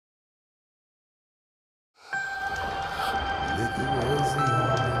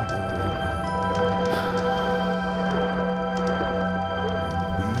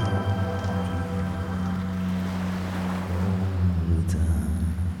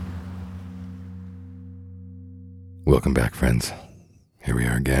Welcome back, friends. Here we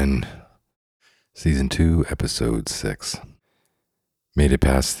are again. Season 2, Episode 6. Made it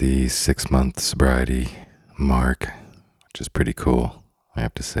past the 6-month sobriety mark, which is pretty cool. I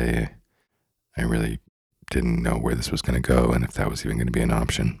have to say, I really didn't know where this was going to go and if that was even going to be an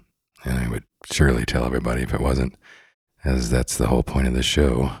option. And I would surely tell everybody if it wasn't, as that's the whole point of the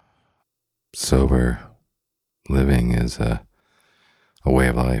show. Sober living is a way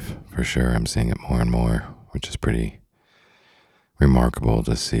of life, for sure. I'm seeing it more and more, which is pretty remarkable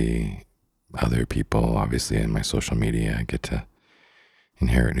to see other people. Obviously, in my social media, I get to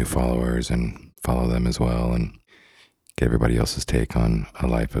inherit new followers and follow them as well and get everybody else's take on a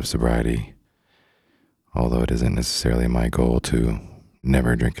life of sobriety. Although it isn't necessarily my goal to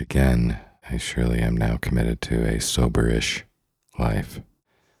never drink again, I surely am now committed to a sober-ish life.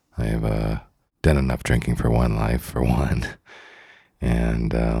 I have done enough drinking for one life, for one,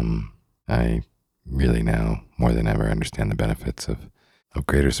 and I really now, more than ever, understand the benefits of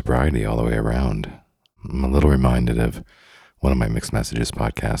greater sobriety all the way around. I'm a little reminded of one of my Mixed Messages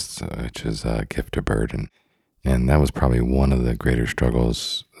podcasts, which is Gift or Burden. And that was probably one of the greater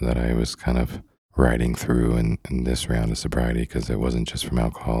struggles that I was kind of riding through in this round of sobriety, because it wasn't just from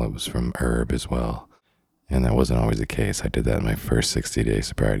alcohol, it was from herb as well. And that wasn't always the case. I did that in my first 60-day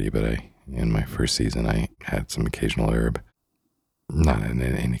sobriety, but in my first season, I had some occasional herb. Not in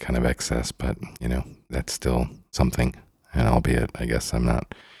any kind of excess, but, that's still something. And albeit, I guess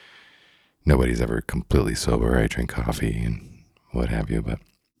nobody's ever completely sober. I drink coffee and what have you. But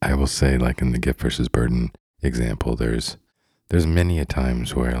I will say, like in the gift versus burden example, there's many a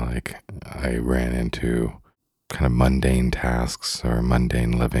times where I ran into kind of mundane tasks or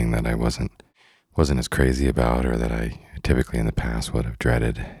mundane living that I wasn't as crazy about, or that I typically in the past would have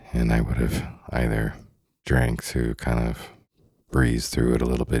dreaded. And I would have either drank to kind of breeze through it a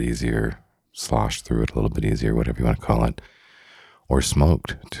little bit easier, slosh through it a little bit easier, whatever you want to call it, or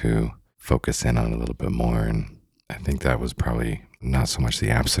smoked to focus in on a little bit more. And I think that was probably not so much the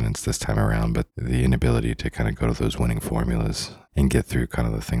abstinence this time around, but the inability to kind of go to those winning formulas and get through kind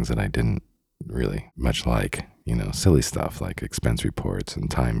of the things that I didn't really much like, silly stuff like expense reports and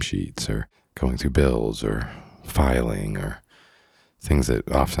timesheets, or going through bills, or filing, or things that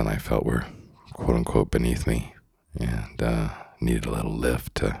often I felt were quote unquote beneath me, and needed a little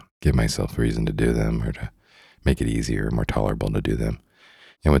lift to give myself a reason to do them, or to make it easier or more tolerable to do them.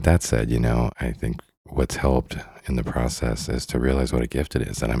 And with that said, I think what's helped in the process is to realize what a gift it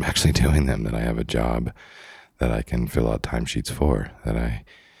is that I'm actually doing them, that I have a job that I can fill out timesheets for, that I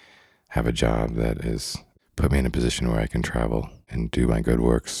have a job that is put me in a position where I can travel and do my good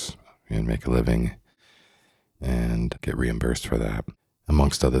works and make a living and get reimbursed for that,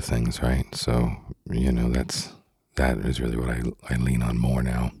 amongst other things, right? So, that is really what I lean on more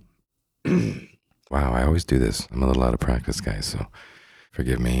now. Wow, I always do this. I'm a little out of practice, guys, so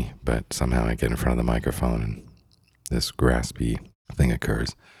forgive me, but somehow I get in front of the microphone and this raspy thing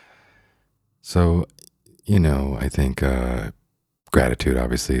occurs. So, I think gratitude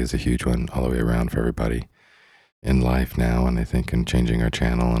obviously is a huge one all the way around for everybody in life now, and I think in changing our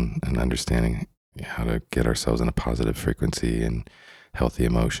channel and understanding how to get ourselves in a positive frequency and healthy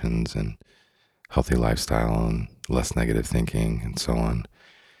emotions and healthy lifestyle and less negative thinking and so on.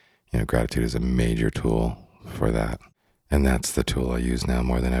 Gratitude is a major tool for that. And that's the tool I use now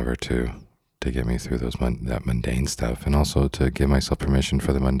more than ever to get me through that mundane stuff, and also to give myself permission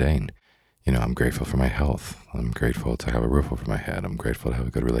for the mundane. I'm grateful for my health. I'm grateful to have a roof over my head. I'm grateful to have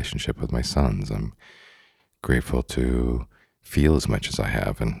a good relationship with my sons. I'm grateful to feel as much as I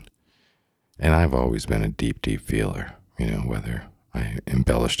have. And I've always been a deep, deep feeler, whether I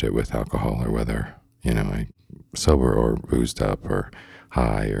embellished it with alcohol or whether, I sober or boozed up or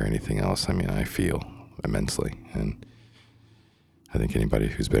high or anything else. I feel immensely. And I think anybody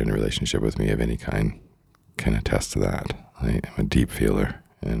who's been in a relationship with me of any kind can attest to that. I am a deep feeler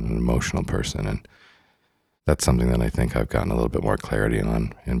and an emotional person. And that's something that I think I've gotten a little bit more clarity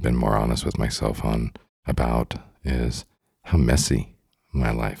on and been more honest with myself about, is how messy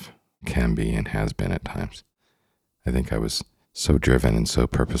my life can be and has been at times. I think I was so driven and so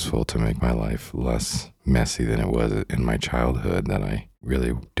purposeful to make my life less messy than it was in my childhood that I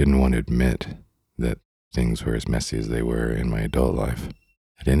really didn't want to admit that things were as messy as they were in my adult life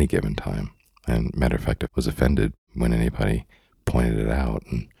at any given time. And matter of fact, I was offended when anybody pointed it out.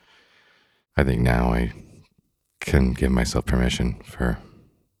 And I think now I can give myself permission for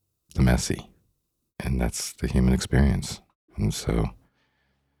the messy. And that's the human experience. And so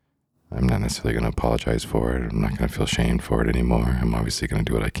I'm not necessarily going to apologize for it. I'm not going to feel shamed for it anymore. I'm obviously going to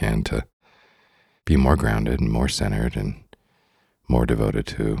do what I can to be more grounded and more centered and more devoted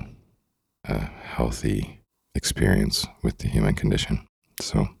to a healthy experience with the human condition.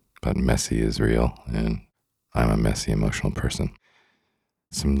 So, but messy is real, and I'm a messy emotional person.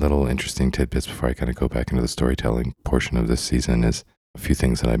 Some little interesting tidbits before I kind of go back into the storytelling portion of this season is a few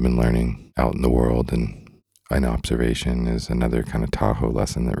things that I've been learning out in the world. And an observation is another kind of Tahoe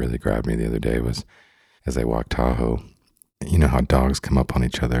lesson that really grabbed me the other day was as I walked Tahoe, you know how dogs come up on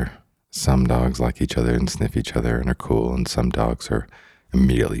each other. Some dogs like each other and sniff each other and are cool, and some dogs are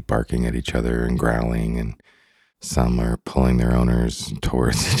immediately barking at each other and growling, and some are pulling their owners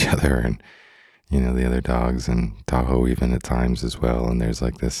towards each other, and the other dogs in Tahoe even at times as well. And there's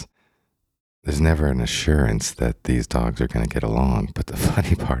never an assurance that these dogs are going to get along. But the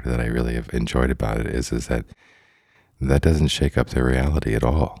funny part that I really have enjoyed about it is that doesn't shake up their reality at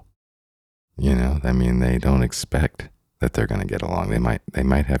all. They don't expect that they're going to get along. They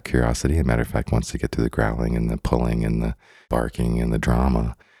might have curiosity. As a matter of fact, once they get through the growling and the pulling and the barking and the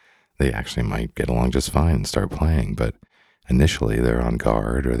drama, they actually might get along just fine and start playing. But initially they're on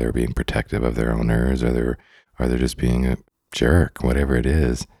guard, or they're being protective of their owners, or they're just being a jerk, whatever it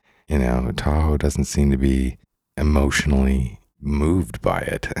is. Tahoe doesn't seem to be emotionally moved by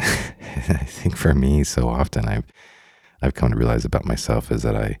it. I think for me, so often I've come to realize about myself is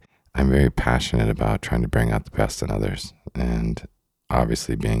that I'm very passionate about trying to bring out the best in others. And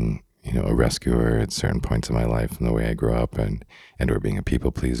obviously being, a rescuer at certain points in my life and the way I grew up, and or being a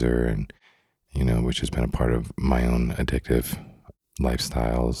people pleaser, and, which has been a part of my own addictive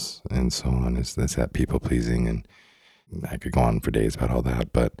lifestyles and so on, is that people pleasing. And I could go on for days about all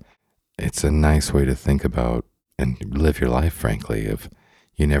that, but it's a nice way to think about and live your life, frankly, of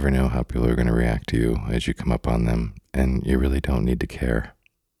you never know how people are going to react to you as you come up on them, and you really don't need to care.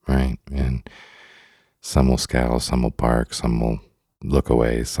 Right? And some will scowl, some will bark, some will look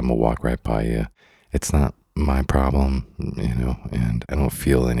away, some will walk right by you. It's not my problem, and I don't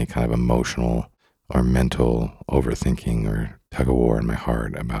feel any kind of emotional or mental overthinking or tug of war in my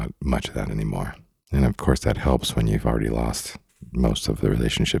heart about much of that anymore. And of course that helps when you've already lost most of the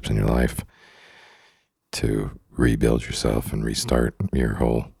relationships in your life, to rebuild yourself and restart your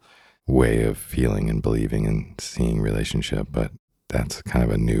whole way of feeling and believing and seeing relationship. But that's kind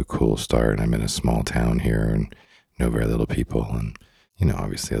of a new, cool start. I'm in a small town here and know very little people, and,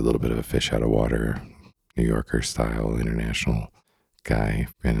 obviously a little bit of a fish out of water, New Yorker style, international guy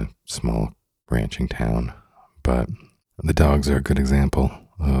in a small ranching town. But the dogs are a good example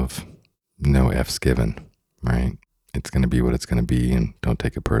of no F's given, right? It's going to be what it's going to be, and don't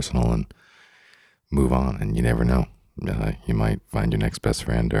take it personal and move on. And you never know. You might find your next best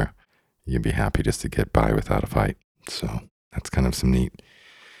friend, or you'd be happy just to get by without a fight. So that's kind of some neat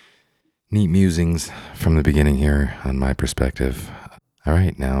musings from the beginning here on my perspective. All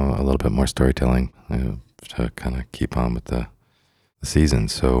right, now a little bit more storytelling to kind of keep on with the season.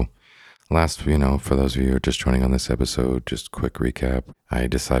 So last, for those of you who are just joining on this episode, just quick recap. I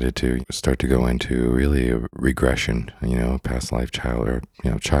decided to start to go into really a regression, past life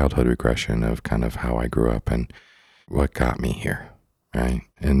childhood regression of kind of how I grew up and what got me here, right?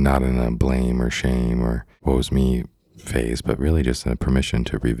 And not in a blame or shame or woe's me phase, but really just a permission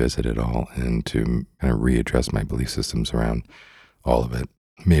to revisit it all and to kind of readdress my belief systems around all of it.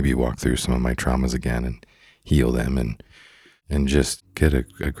 Maybe walk through some of my traumas again and heal them, and just get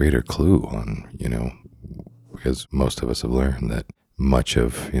a greater clue on, because most of us have learned that much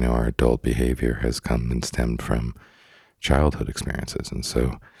of, our adult behavior has come and stemmed from childhood experiences. And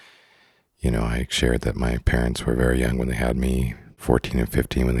so, I shared that my parents were very young when they had me, 14 and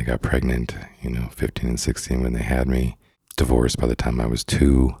 15 when they got pregnant, 15 and 16 when they had me, divorced by the time I was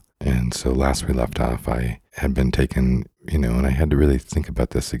 2. And so last we left off, I had been taken, and I had to really think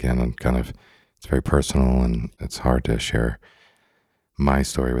about this again, and kind of, it's very personal, and it's hard to share my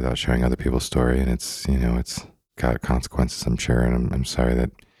story without sharing other people's story. And it's, it's got consequences, I'm sure. And I'm sorry that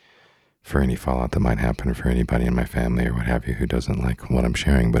for any fallout that might happen for anybody in my family or what have you who doesn't like what I'm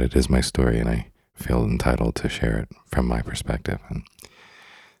sharing, but it is my story, and I feel entitled to share it from my perspective. And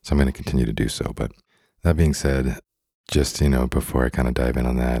so I'm going to continue to do so. But that being said, just, before I kind of dive in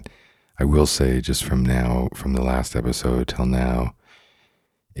on that, I will say just from the last episode till now,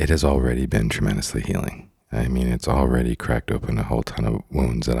 it has already been tremendously healing. I mean, it's already cracked open a whole ton of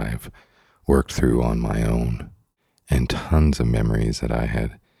wounds that I've worked through on my own, and tons of memories that I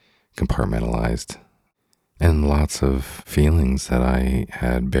had compartmentalized, and lots of feelings that I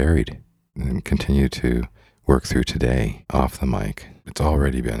had buried and continue to work through today off the mic. It's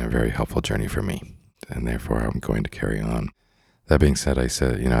already been a very helpful journey for me, and therefore I'm going to carry on. That being said, I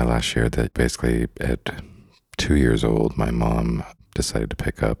last shared that basically at 2 years old, my mom decided to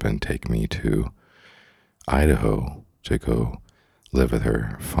pick up and take me to Idaho to go live with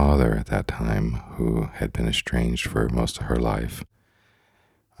her father at that time, who had been estranged for most of her life.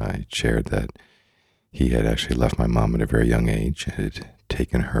 I shared that he had actually left my mom at a very young age, had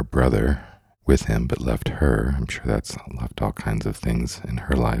taken her brother with him, but left her. I'm sure that's left all kinds of things in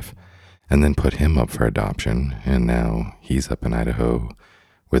her life, and then put him up for adoption. And now he's up in Idaho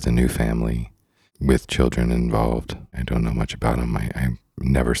with a new family, with children involved. I don't know much about him. I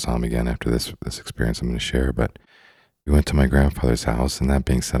never saw him again after this experience I'm going to share, but we went to my grandfather's house. And that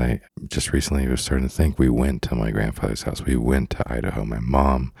being said, I just recently was starting to think we went to my grandfather's house. We went to Idaho. My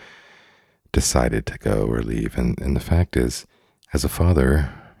mom decided to go or leave. And the fact is, as a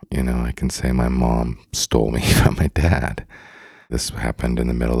father, I can say my mom stole me from my dad. This happened in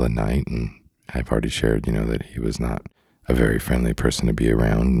the middle of the night, and I've already shared, that he was not a very friendly person to be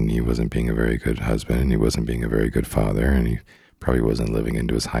around, and he wasn't being a very good husband, and he wasn't being a very good father, and he probably wasn't living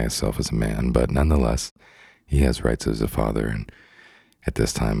into his highest self as a man, but nonetheless, he has rights as a father. And at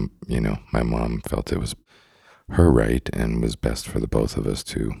this time, my mom felt it was her right and was best for the both of us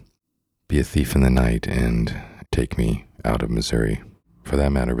to be a thief in the night and take me out of Missouri, for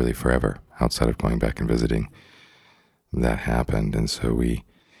that matter, really forever, outside of going back and visiting. That happened. And so we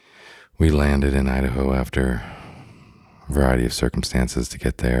landed in Idaho after a variety of circumstances to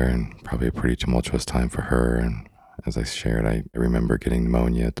get there, and probably a pretty tumultuous time for her. And as I shared, I remember getting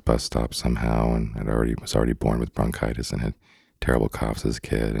pneumonia at the bus stop somehow, and was already born with bronchitis and had terrible coughs as a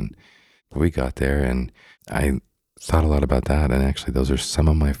kid. And we got there, and I thought a lot about that. And actually, those are some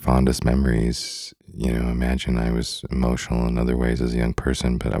of my fondest memories. Imagine I was emotional in other ways as a young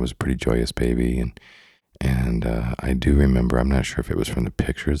person, but I was a pretty joyous baby. And I do remember, I'm not sure if it was from the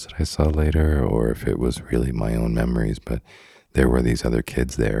pictures that I saw later or if it was really my own memories, but there were these other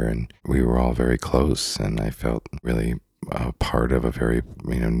kids there, and we were all very close, and I felt really part of a very,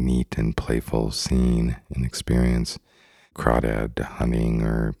 neat and playful scene and experience. Crawdad hunting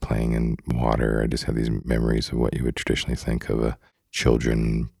or playing in water. I just have these memories of what you would traditionally think of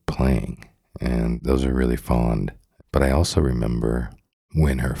children playing, and those are really fond. But I also remember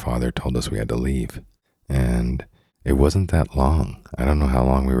when her father told us we had to leave, and it wasn't that long. I don't know how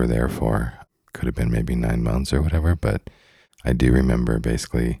long we were there for. Could have been maybe 9 months or whatever, but I do remember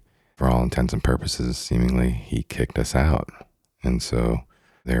basically, for all intents and purposes, seemingly he kicked us out. And so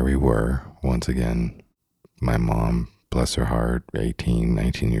there we were, once again, my mom, bless her heart, 18,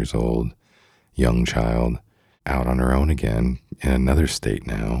 19 years old, young child, out on her own again in another state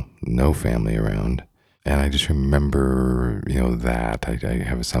now, no family around. And I just remember, that. I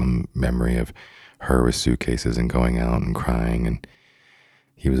have some memory of her with suitcases and going out and crying. And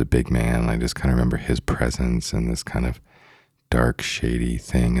he was a big man. And I just kind of remember his presence and this kind of dark, shady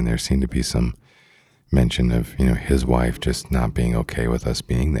thing. And there seemed to be some mention of, his wife just not being okay with us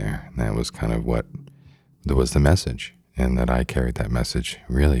being there. And that was kind of what was the message. And that I carried that message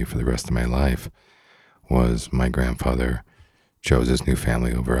really for the rest of my life, was my grandfather chose his new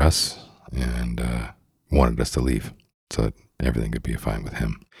family over us and wanted us to leave so that everything could be fine with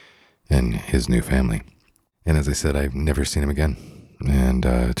him and his new family. And as I said, I've never seen him again. And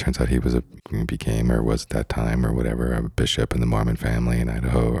it turns out he was at that time or whatever, a bishop in the Mormon family in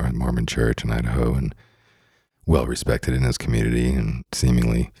Idaho, or a Mormon church in Idaho, and well respected in his community, and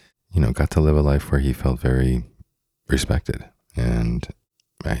seemingly, got to live a life where he felt very respected. And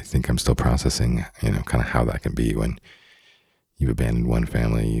I think I'm still processing, kind of how that can be when you've abandoned one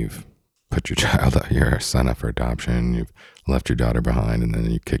family, you've put your son up for adoption, you've left your daughter behind, and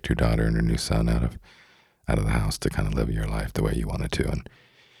then you kicked your daughter and her new son out of the house to kind of live your life the way you wanted to. And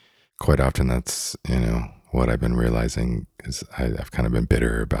quite often that's, what I've been realizing is I've kind of been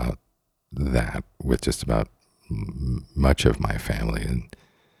bitter about that with just about much of my family in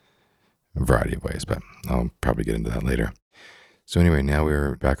a variety of ways, but I'll probably get into that later. So anyway, now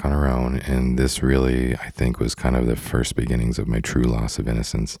we're back on our own, and this really, I think, was kind of the first beginnings of my true loss of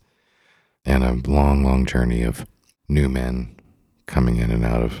innocence, and a long, long journey of new men coming in and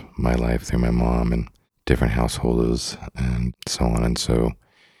out of my life through my mom and different householders and so on. And so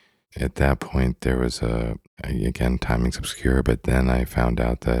at that point, there was again, timing's obscure, but then I found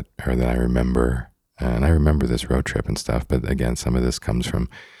out that I remember, and I remember this road trip and stuff, but again, some of this comes from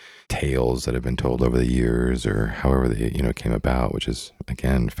tales that have been told over the years, or however they, came about, which is,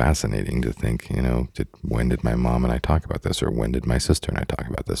 again, fascinating to think, when did my mom and I talk about this, or when did my sister and I talk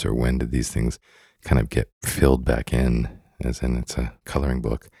about this, or when did these things kind of get filled back in, as in it's a coloring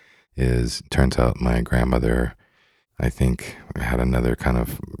book. Turns out my grandmother, I think, had another kind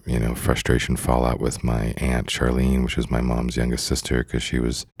of, frustration fallout with my aunt Charlene, which was my mom's youngest sister, because she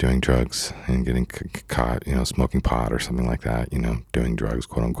was doing drugs and getting caught, smoking pot or something like that, doing drugs,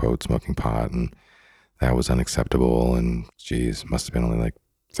 quote unquote, smoking pot. And that was unacceptable. And geez, must have been only like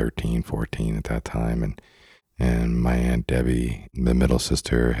 13, 14 at that time. And my Aunt Debbie, the middle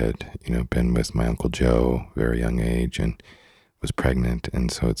sister, had, been with my Uncle Joe, very young age, and was pregnant.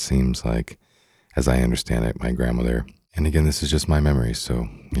 And so it seems like, as I understand it, my grandmother, and again, this is just my memory, so,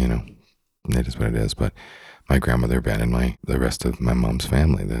 it is what it is, but my grandmother abandoned the rest of my mom's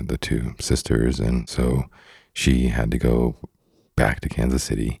family, the two sisters. And so she had to go back to Kansas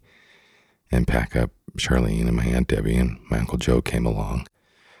City and pack up Charlene and my Aunt Debbie, and my Uncle Joe came along,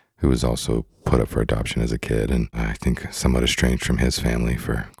 who was also put up for adoption as a kid, and I think somewhat estranged from his family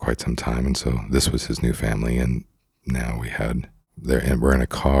for quite some time. And so this was his new family, and now we're in a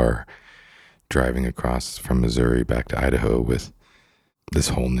car driving across from Missouri back to Idaho with this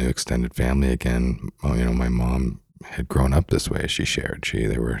whole new extended family again. My mom had grown up this way, as she shared.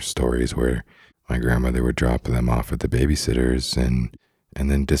 There were stories where my grandmother would drop them off at the babysitters and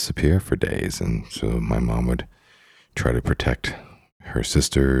then disappear for days. And so my mom would try to protect her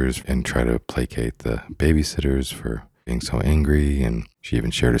sisters and try to placate the babysitters for being so angry. And she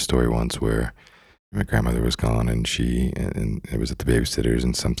even shared a story once where my grandmother was gone and it was at the babysitters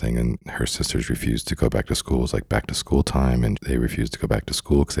and her sisters refused to go back to school. It was like back to school time, and they refused to go back to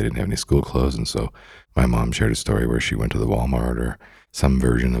school because they didn't have any school clothes. And so my mom shared a story where she went to the Walmart or some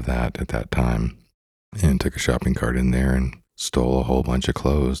version of that at that time and took a shopping cart in there and stole a whole bunch of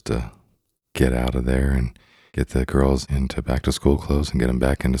clothes to get out of there and get the girls into back to school clothes and get them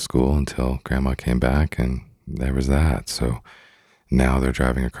back into school until grandma came back, and there was that. So now they're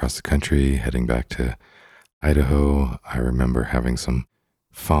driving across the country, heading back to Idaho. I remember having some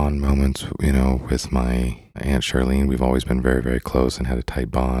fond moments, with my Aunt Charlene. We've always been very, very close and had a tight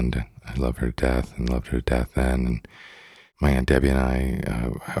bond. I love her to death and loved her to death then. And my Aunt Debbie and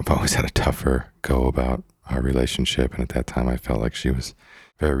I have always had a tougher go about our relationship. And at that time, I felt like she was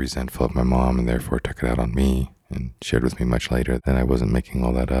very resentful of my mom and therefore took it out on me and shared with me much later that I wasn't making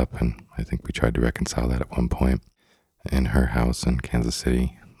all that up. And I think we tried to reconcile that at one point in her house in Kansas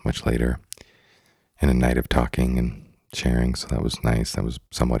City much later, in a night of talking and sharing. So that was nice. That was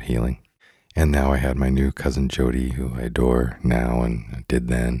somewhat healing. And now I had my new cousin Jody, who I adore now and did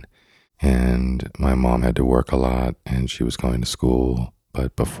then. And my mom had to work a lot and she was going to school.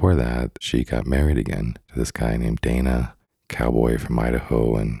 But before that, she got married again to this guy named Dana, cowboy from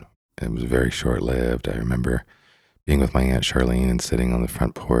Idaho. And it was very short-lived. I remember being with my Aunt Charlene and sitting on the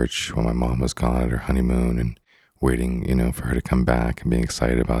front porch when my mom was gone at her honeymoon and waiting, for her to come back and being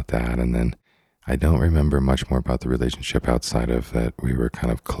excited about that. And then I don't remember much more about the relationship outside of that we were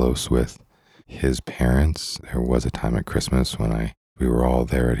kind of close with his parents. There was a time at Christmas when we were all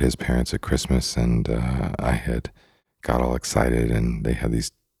there at his parents at Christmas, and I had got all excited, and they had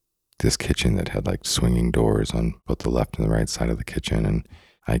this kitchen that had like swinging doors on both the left and the right side of the kitchen, and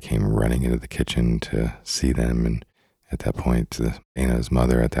I came running into the kitchen to see them. And at that point, Dana's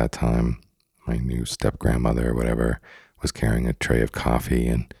mother at that time, my new step-grandmother or whatever, was carrying a tray of coffee,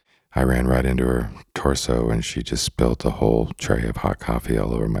 and I ran right into her torso, and she just spilt a whole tray of hot coffee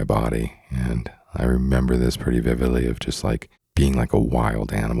all over my body. And I remember this pretty vividly of just like being like a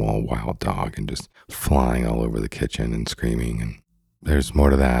wild animal, a wild dog, and just flying all over the kitchen and screaming. And there's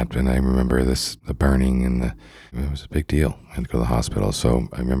more to that. And I remember the burning, and it was a big deal. I had to go to the hospital. So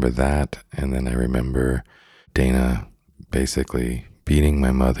I remember that. And then I remember Dana basically beating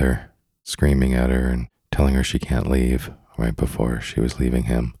my mother, screaming at her and telling her she can't leave right before she was leaving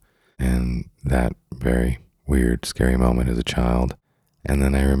him. And that very weird, scary moment as a child. And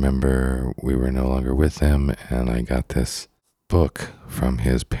then I remember we were no longer with him, and I got this book from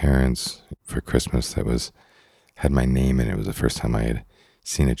his parents for Christmas that had my name in it. It was the first time I had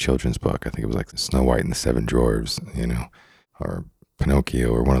seen a children's book. I think it was like Snow White and the Seven Dwarfs, or Pinocchio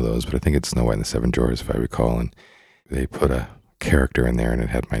or one of those, but I think it's Snow White and the Seven Dwarfs if I recall. And they put a character in there and it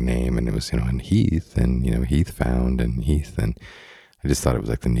had my name, and it was, and Heath, and, Heath found, and Heath, and I just thought it was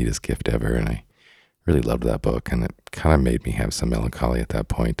like the neatest gift ever. And I really loved that book, and it kind of made me have some melancholy at that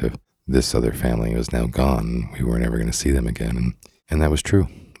point of this other family was now gone. We weren't ever going to see them again. And that was true.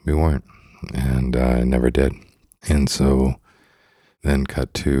 We weren't. And I never did. And so then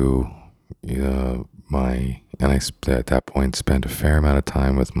cut to I at that point spent a fair amount of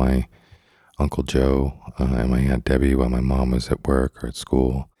time with my Uncle Joe and my Aunt Debbie while my mom was at work or at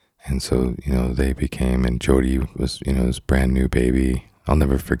school. And so, they became, and Jody was, this brand new baby. I'll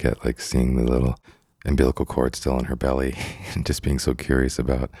never forget like seeing the little umbilical cord still in her belly and just being so curious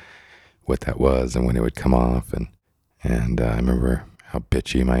about what that was and when it would come off. And I remember how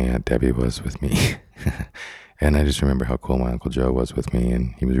bitchy my Aunt Debbie was with me. And I just remember how cool my Uncle Joe was with me,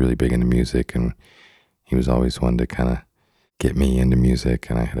 and he was really big into music, and he was always one to kind of get me into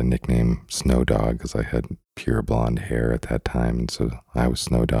music, and I had a nickname Snow Dog because I had pure blonde hair at that time, and so I was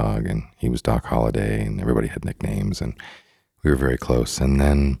Snow Dog and he was Doc Holliday, and everybody had nicknames, and we were very close. And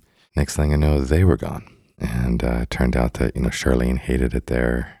then next thing I know, they were gone, and it turned out that Charlene hated it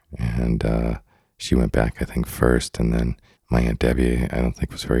there, and she went back I think first, and then my Aunt Debbie I don't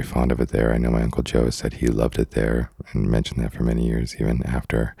think was very fond of it there. I know my Uncle Joe said he loved it there and mentioned that for many years even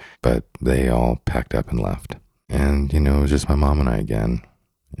after, but they all packed up and left. And, it was just my mom and I again.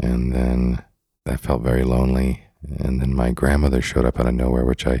 And then that felt very lonely. And then my grandmother showed up out of nowhere,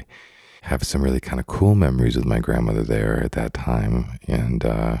 which I have some really kind of cool memories with my grandmother there at that time. And,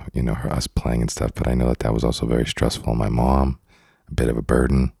 us playing and stuff. But I know that was also very stressful. My mom, a bit of a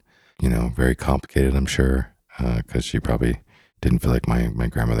burden, very complicated, I'm sure, because she probably didn't feel like my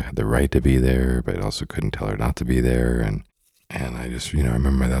grandmother had the right to be there, but also couldn't tell her not to be there. And I just, I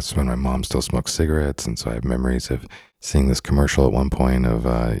remember that's when my mom still smoked cigarettes. And so I have memories of seeing this commercial at one point of,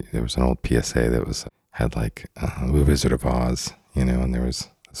 there was an old PSA that had like, The Wizard of Oz, and there was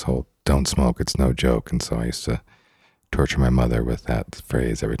this whole, don't smoke, it's no joke. And so I used to torture my mother with that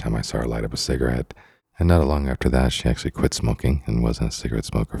phrase every time I saw her light up a cigarette. And not long after that, she actually quit smoking and wasn't a cigarette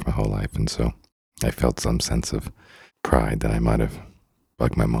smoker for my whole life. And so I felt some sense of pride that I might have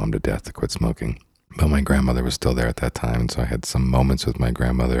bugged my mom to death to quit smoking. But my grandmother was still there at that time, and so I had some moments with my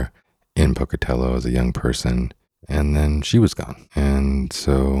grandmother in Pocatello as a young person, and then she was gone. And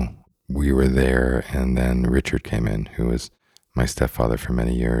so we were there, and then Richard came in, who was my stepfather for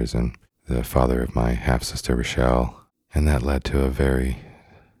many years and the father of my half-sister Rochelle, and that led to a very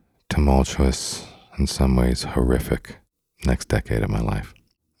tumultuous, in some ways horrific, next decade of my life.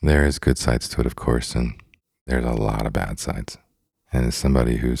 There's good sides to it, of course, and there's a lot of bad sides. And as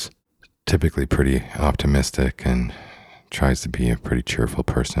somebody who's typically pretty optimistic and tries to be a pretty cheerful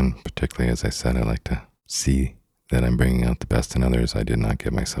person, particularly, as I said, I like to see that I'm bringing out the best in others. I did not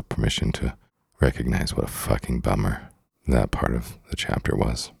give myself permission to recognize what a fucking bummer that part of the chapter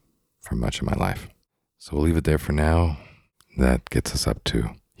was for much of my life. So we'll leave it there for now. That gets us up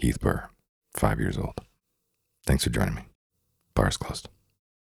to Heath Burr, 5 years old. Thanks for joining me. Bar's closed.